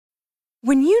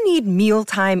When you need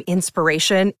mealtime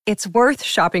inspiration, it's worth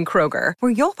shopping Kroger,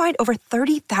 where you'll find over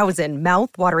 30,000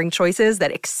 mouth-watering choices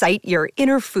that excite your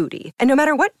inner foodie. And no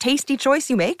matter what tasty choice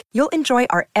you make, you'll enjoy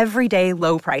our everyday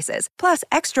low prices, plus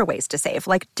extra ways to save,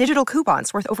 like digital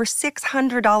coupons worth over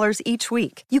 $600 each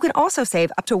week. You can also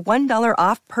save up to $1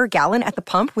 off per gallon at the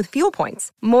pump with fuel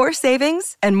points. More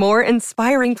savings and more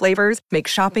inspiring flavors make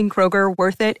shopping Kroger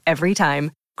worth it every time.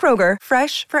 Kroger,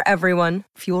 fresh for everyone.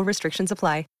 Fuel restrictions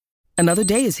apply. Another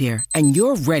day is here, and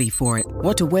you're ready for it.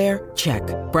 What to wear? Check.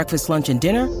 Breakfast, lunch, and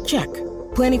dinner? Check.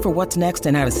 Planning for what's next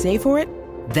and how to save for it?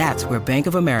 That's where Bank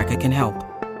of America can help.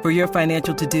 For your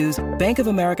financial to-dos, Bank of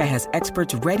America has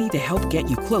experts ready to help get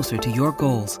you closer to your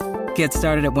goals. Get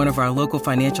started at one of our local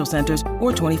financial centers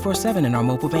or 24/7 in our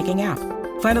mobile banking app.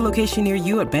 Find a location near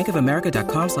you at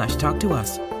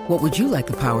bankofamerica.com/talktous. What would you like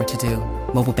the power to do?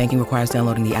 Mobile banking requires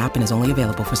downloading the app and is only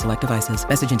available for select devices.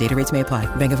 Message and data rates may apply.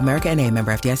 Bank of America N.A.,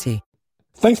 member FDIC.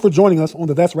 Thanks for joining us on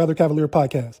the That's Rather Cavalier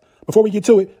podcast. Before we get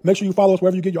to it, make sure you follow us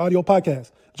wherever you get your audio podcasts.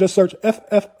 Just search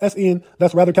FFSN,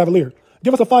 That's Rather Cavalier.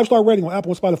 Give us a 5-star rating on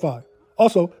Apple and Spotify.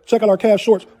 Also, check out our cast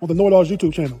shorts on the Know It All's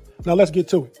YouTube channel. Now let's get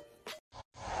to it.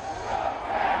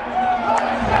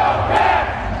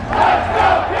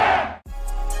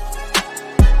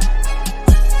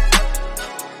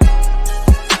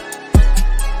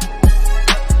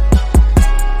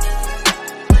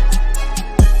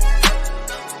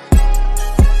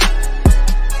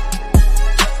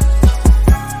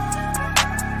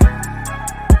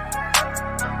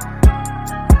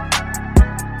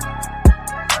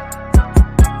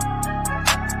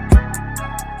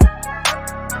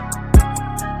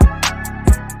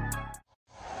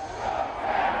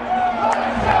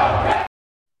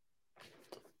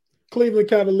 Cleveland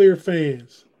Cavalier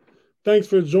fans, thanks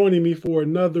for joining me for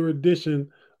another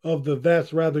edition of the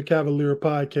That's Rather Cavalier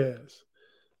podcast.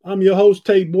 I'm your host,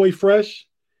 Tate Boy Fresh,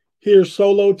 here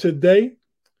solo today.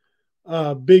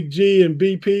 Big G and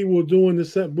BP will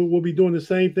be doing the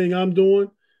same thing I'm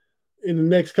doing in the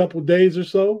next couple days or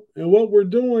so. And what we're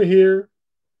doing here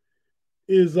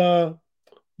is the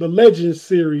Legends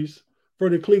series for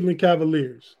the Cleveland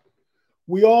Cavaliers.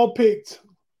 We all picked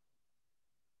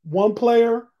one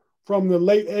player from the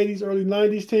late 80s, early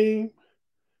 90s team,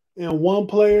 and one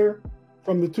player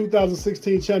from the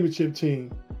 2016 championship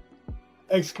team,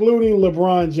 excluding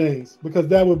LeBron James, because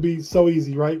that would be so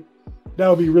easy, right? That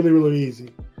would be really, really easy.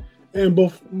 And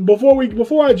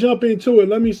before I jump into it,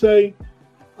 let me say,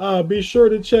 be sure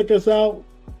to check us out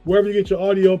wherever you get your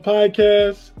audio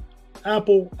podcasts,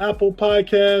 Apple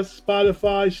Podcasts,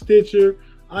 Spotify, Stitcher,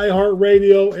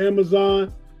 iHeartRadio,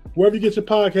 Amazon, wherever you get your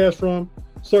podcast from.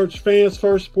 Search Fans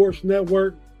First Sports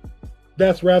Network.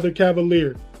 That's Rather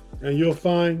Cavalier. And you'll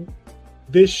find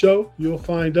this show. You'll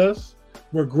find us.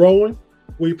 We're growing.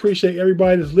 We appreciate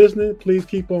everybody that's listening. Please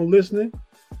keep on listening.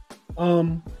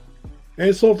 And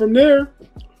so from there,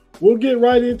 we'll get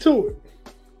right into it.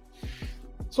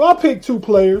 So I picked two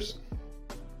players.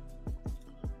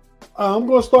 I'm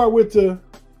going to start with the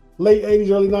late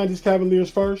 80s, early 90s Cavaliers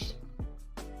first.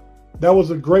 Those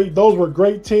were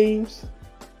great teams.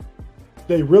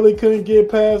 They really couldn't get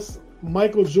past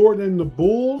Michael Jordan and the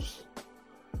Bulls.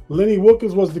 Lenny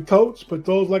Wilkens was the coach, but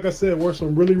those, like I said, were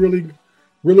some really, really,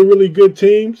 really, really good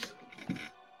teams.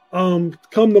 Come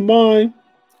to mind,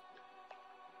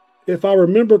 if I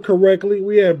remember correctly,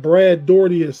 we had Brad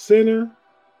Daugherty at center.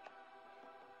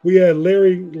 We had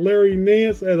Larry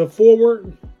Nance at a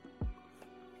forward.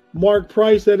 Mark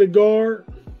Price at a guard.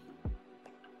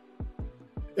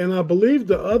 And I believe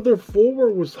the other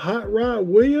forward was Hot Rod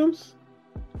Williams.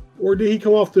 Or did he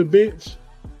come off the bench?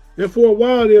 And for a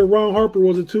while there, Ron Harper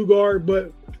was a 2-guard.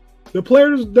 But the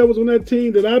players that was on that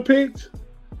team that I picked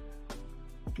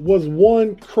was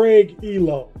one Craig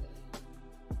Ehlo.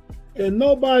 And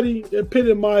nobody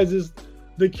epitomizes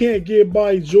the can't get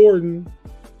by Jordan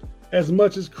as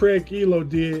much as Craig Ehlo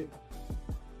did.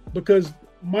 Because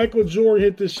Michael Jordan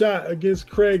hit the shot against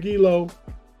Craig Ehlo,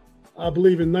 I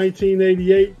believe in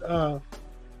 1988,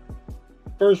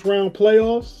 first round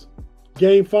playoffs.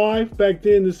 Game 5, back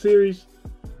then the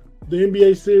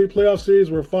NBA series, playoff series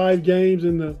were 5 games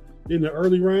in the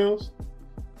early rounds.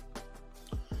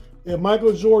 And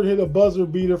Michael Jordan hit a buzzer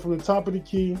beater from the top of the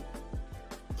key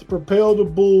to propel the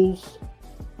Bulls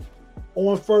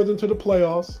on further into the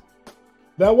playoffs.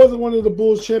 That wasn't one of the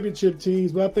Bulls championship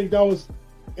teams, but I think that was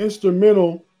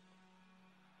instrumental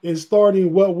in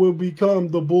starting what will become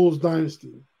the Bulls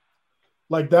dynasty.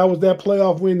 Like that was that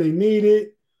playoff win they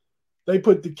needed. They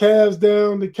put the Cavs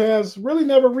down. The Cavs really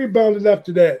never rebounded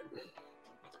after that.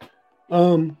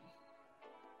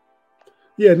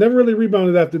 Never really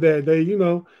rebounded after that. They,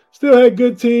 still had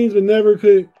good teams, but never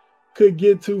could could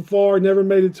get too far, never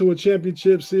made it to a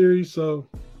championship series. So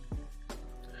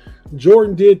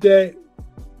Jordan did that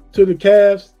to the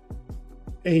Cavs,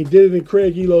 and he did it in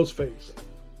Craig Ehlo's face.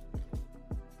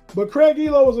 But Craig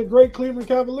Ehlo was a great Cleveland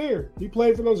Cavalier. He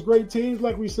played for those great teams,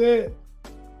 like we said.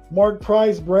 Mark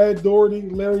Price, Brad Daugherty,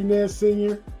 Larry Nance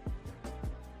Sr.,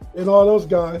 and all those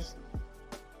guys.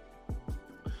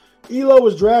 Ehlo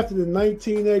was drafted in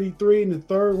 1983 in the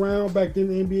third round. Back then,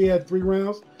 the NBA had 3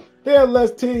 rounds. They had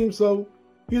less teams, so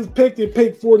he was picked at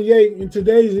pick 48. In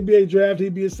today's NBA draft,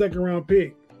 he'd be a second-round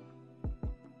pick.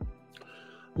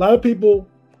 A lot of people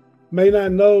may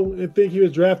not know and think he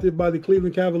was drafted by the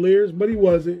Cleveland Cavaliers, but he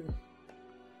wasn't.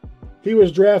 He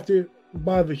was drafted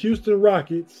by the Houston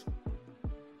Rockets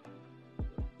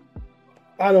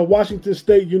out of Washington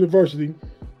State University.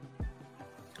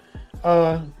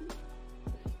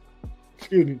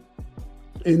 In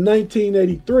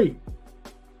 1983.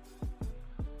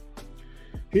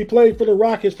 He played for the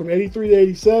Rockets from 83 to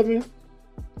 87.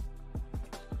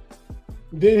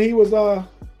 Then he was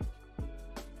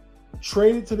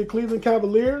traded to the Cleveland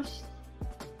Cavaliers,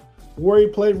 where he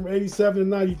played from 87 to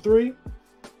 93.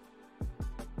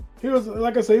 He was,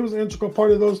 like I said, he was an integral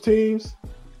part of those teams.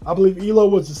 I believe Ehlo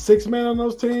was the 6th man on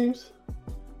those teams.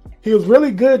 He was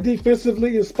really good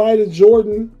defensively in spite of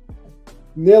Jordan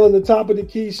nailing the top of the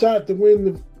key shot to win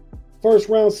the first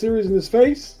round series in his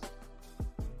face.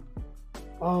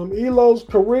 Ehlo's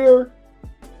career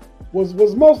was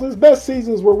mostly his best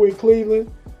seasons were with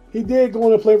Cleveland. He did go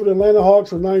on to play for the Atlanta Hawks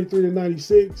from 93 to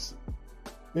 96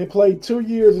 and played 2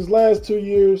 years, his last 2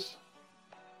 years,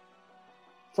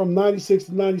 from 96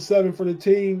 to 97 for the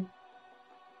team.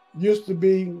 Used to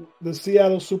be the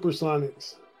Seattle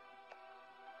Supersonics.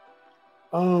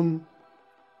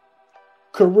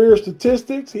 Career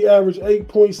statistics, he averaged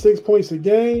 8.6 points a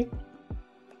game,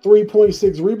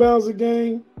 3.6 rebounds a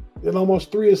game, and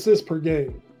almost 3 assists per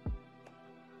game.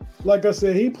 Like I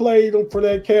said, he played for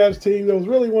that Cavs team. That was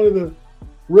really one of the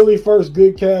really first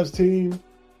good Cavs team.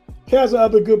 Cavs had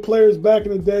other good players back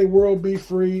in the day, World B.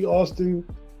 Frye, Austin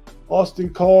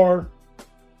Carr,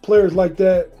 players like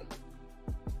that.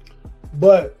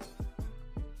 But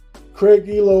Craig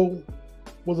Ehlo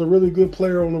was a really good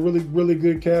player on a really, really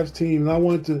good Cavs team. And I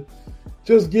wanted to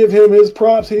just give him his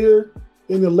props here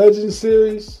in the Legends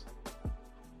series.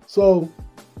 So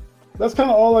that's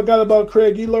kind of all I got about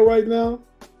Craig Ehlo right now.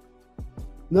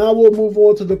 Now we'll move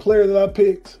on to the player that I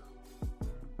picked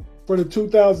for the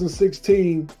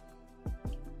 2016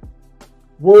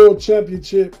 World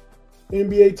Championship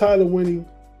NBA title winning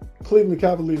Cleveland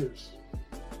Cavaliers.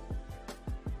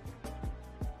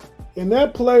 And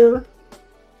that player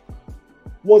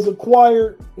was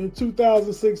acquired in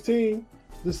 2016,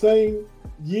 the same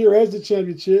year as the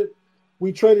championship.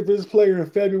 We traded for this player in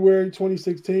February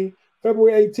 2016,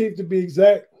 February 18th to be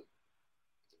exact.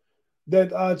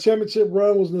 That championship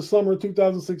run was in the summer of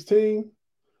 2016.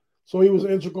 So he was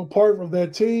an integral part of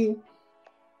that team.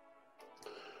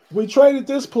 We traded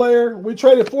for this player,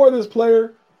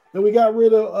 and we got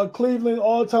rid of a Cleveland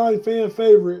all-time fan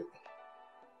favorite,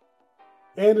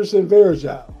 Anderson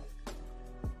Varejao.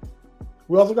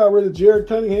 We also got rid of Jared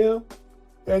Cunningham.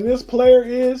 And this player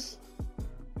is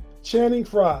Channing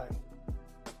Frye.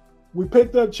 We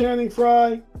picked up Channing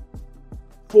Frye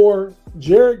for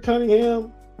Jared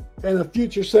Cunningham and a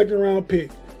future second-round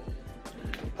pick.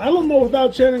 I don't know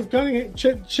without Channing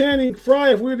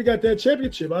Frye if we would have got that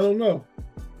championship. I don't know.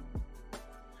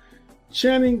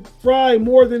 Channing Frye,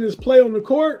 more than his play on the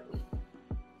court,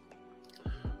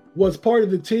 was part of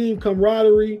the team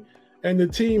camaraderie and the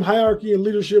team hierarchy and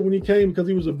leadership when he came because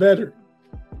he was a veteran.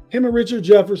 Him and Richard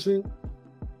Jefferson,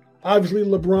 obviously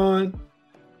LeBron.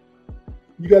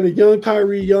 You got a young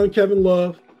Kyrie, young Kevin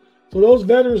Love. So those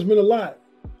veterans meant a lot.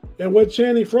 And what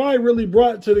Channing Frye really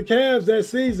brought to the Cavs that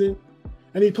season,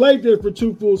 and he played there for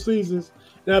 2 full seasons.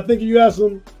 And I think if you ask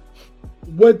him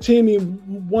what team he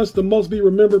wants to most be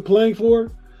remembered playing for,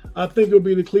 I think it'll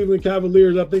be the Cleveland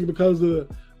Cavaliers. I think because of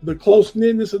the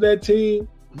close-knitness of that team,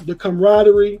 the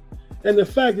camaraderie, and the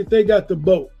fact that they got the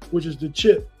boat, which is the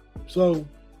chip. So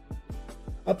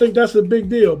I think that's a big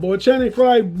deal. But what Channing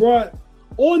Frye brought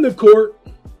on the court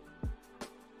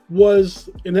was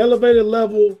an elevated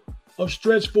level of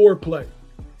stretch forward play.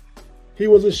 He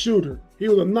was a shooter. He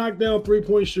was a knockdown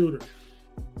three-point shooter.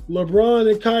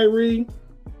 LeBron and Kyrie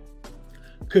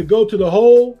could go to the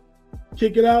hole,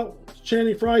 kick it out,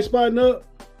 Channing Frye spotting up,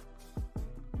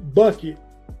 bucket.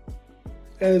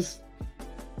 As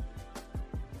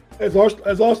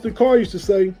Austin Carr used to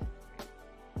say,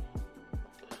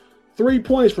 3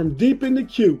 points from deep in the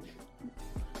queue.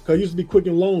 Because it used to be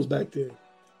Quicken Loans back then.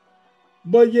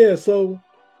 But yeah, so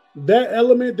that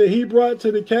element that he brought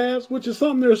to the Cavs, which is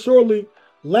something they're sorely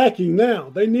lacking now.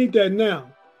 They need that now.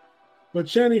 But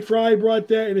Channing Frye brought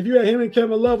that, and if you had him and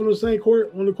Kevin Love on the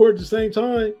court at the same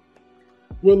time,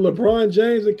 with LeBron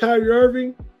James and Kyrie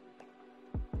Irving,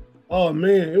 oh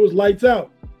man, it was lights out.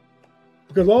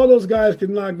 Because all those guys could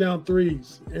knock down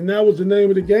threes. And that was the name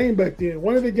of the game back then.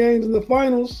 One of the games in the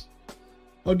finals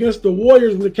against the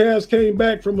Warriors, when the Cavs came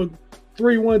back from a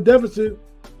 3-1 deficit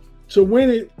to win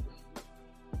it,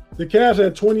 the Cavs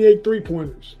had 28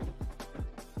 three-pointers.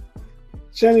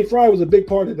 Channing Frye was a big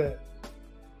part of that.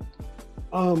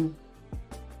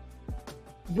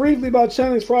 Briefly about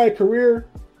Channing Frye's career,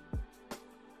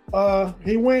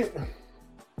 he went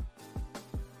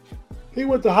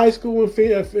to high school in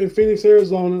Phoenix,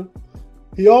 Arizona.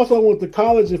 He also went to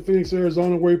college in Phoenix,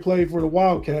 Arizona, where he played for the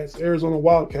Arizona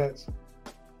Wildcats,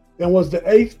 and was the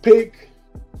 8th pick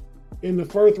in the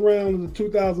first round of the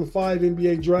 2005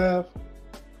 NBA draft,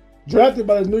 drafted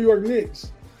by the New York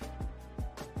Knicks.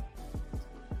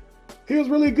 He was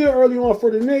really good early on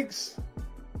for the Knicks.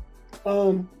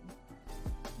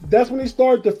 That's when he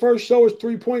started to first show his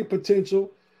three-point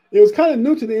potential. It was kind of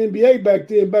new to the NBA back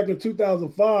then, back in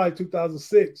 2005,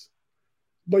 2006.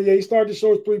 But yeah, he started to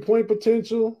show his three-point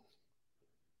potential.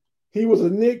 He was a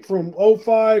Knick from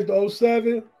 05 to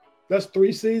 07. That's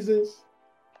 3 seasons.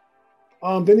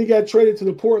 Then he got traded to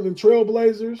the Portland Trail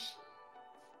Blazers.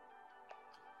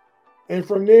 And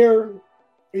from there,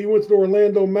 he went to the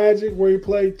Orlando Magic, where he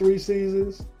played 3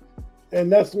 seasons.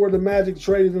 And that's where the Magic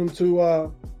traded him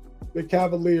to the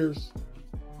Cavaliers.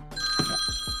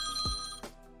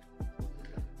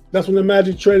 That's when the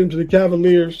Magic traded him to the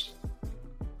Cavaliers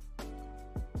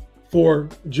for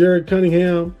Jared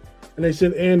Cunningham. And they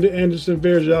sent Anderson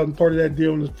Varejao out and part of that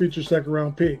deal in the future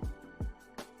second-round pick.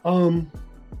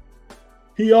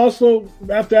 He also,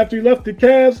 after he left the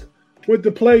Cavs, went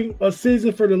to play a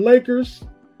season for the Lakers.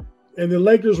 And the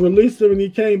Lakers released him, and he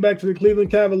came back to the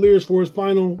Cleveland Cavaliers for his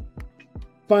final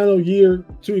year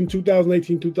in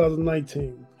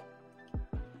 2018-2019.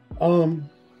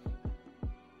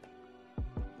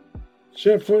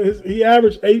 He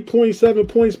averaged 8.7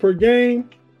 points per game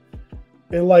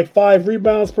and like 5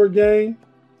 rebounds per game.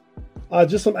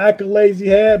 Just some accolades he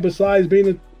had besides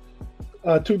being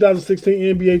a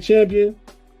 2016 NBA champion,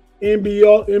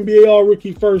 NBA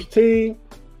All-Rookie First Team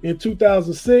in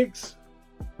 2006,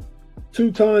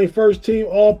 2-time First Team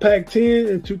All-Pac-10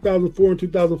 in 2004 and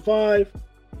 2005,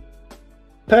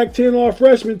 Pac-10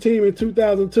 All-Freshman Team in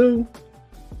 2002,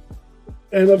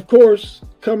 and of course,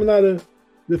 coming out of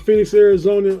the Phoenix,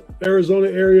 Arizona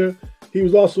area, he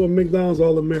was also a McDonald's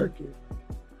All-American.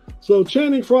 So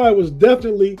Channing Frye was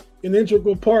definitely an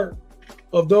integral part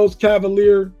of those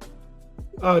Cavalier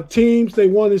teams. They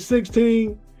won in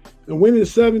 16 and win in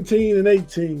 17 and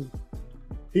 18.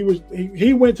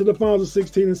 He went to the finals of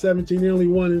 16 and 17. He only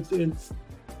won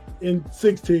in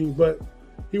 16, but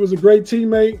he was a great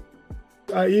teammate.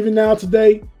 Even now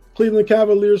today, Cleveland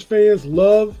Cavaliers fans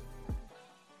love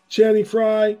Channing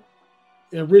Frye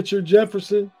and Richard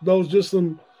Jefferson. Those just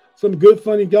some good,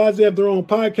 funny guys. They have their own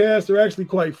podcast. They're actually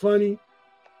quite funny.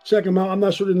 Check them out. I'm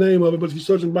not sure the name of it, but if you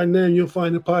search them by name, you'll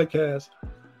find the podcast.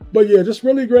 But yeah, just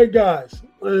really great guys.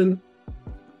 And,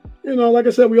 like I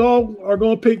said, we all are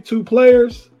going to pick 2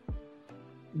 players.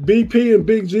 BP and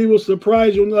Big G will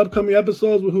surprise you in the upcoming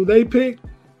episodes with who they pick.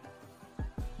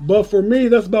 But for me,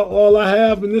 that's about all I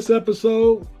have in this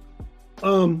episode.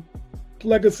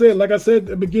 Like I said at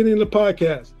the beginning of the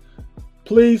podcast,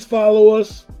 please follow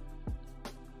us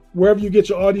wherever you get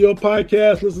your audio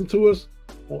podcast. Listen to us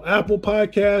on Apple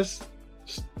Podcasts,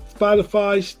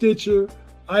 Spotify, Stitcher,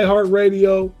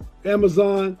 iHeartRadio,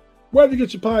 Amazon. Wherever you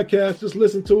get your podcast, just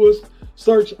listen to us.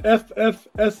 Search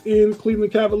FFSN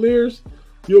Cleveland Cavaliers.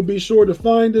 You'll be sure to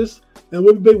find us. And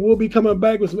we'll be coming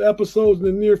back with some episodes in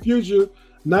the near future.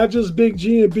 Not just Big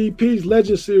G and BP's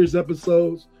Legend Series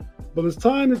episodes, but it's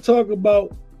time to talk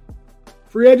about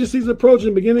free agency's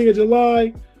approaching beginning of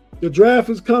July. The draft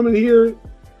is coming here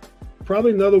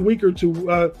probably another week or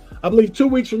 2. I believe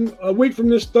a week from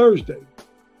this Thursday.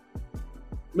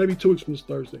 Maybe 2 weeks from this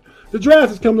Thursday. The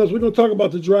draft is coming up. So we're going to talk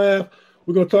about the draft.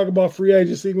 We're going to talk about free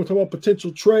agency. We're going to talk about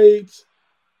potential trades,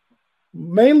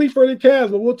 mainly for the Cavs,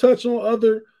 but we'll touch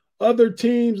on other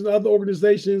teams and other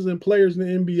organizations and players in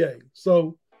the NBA.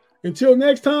 So until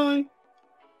next time,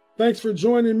 thanks for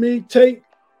joining me, Tate,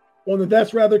 on the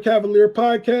That's Rather Cavalier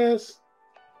podcast.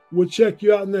 We'll check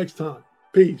you out next time.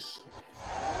 Peace.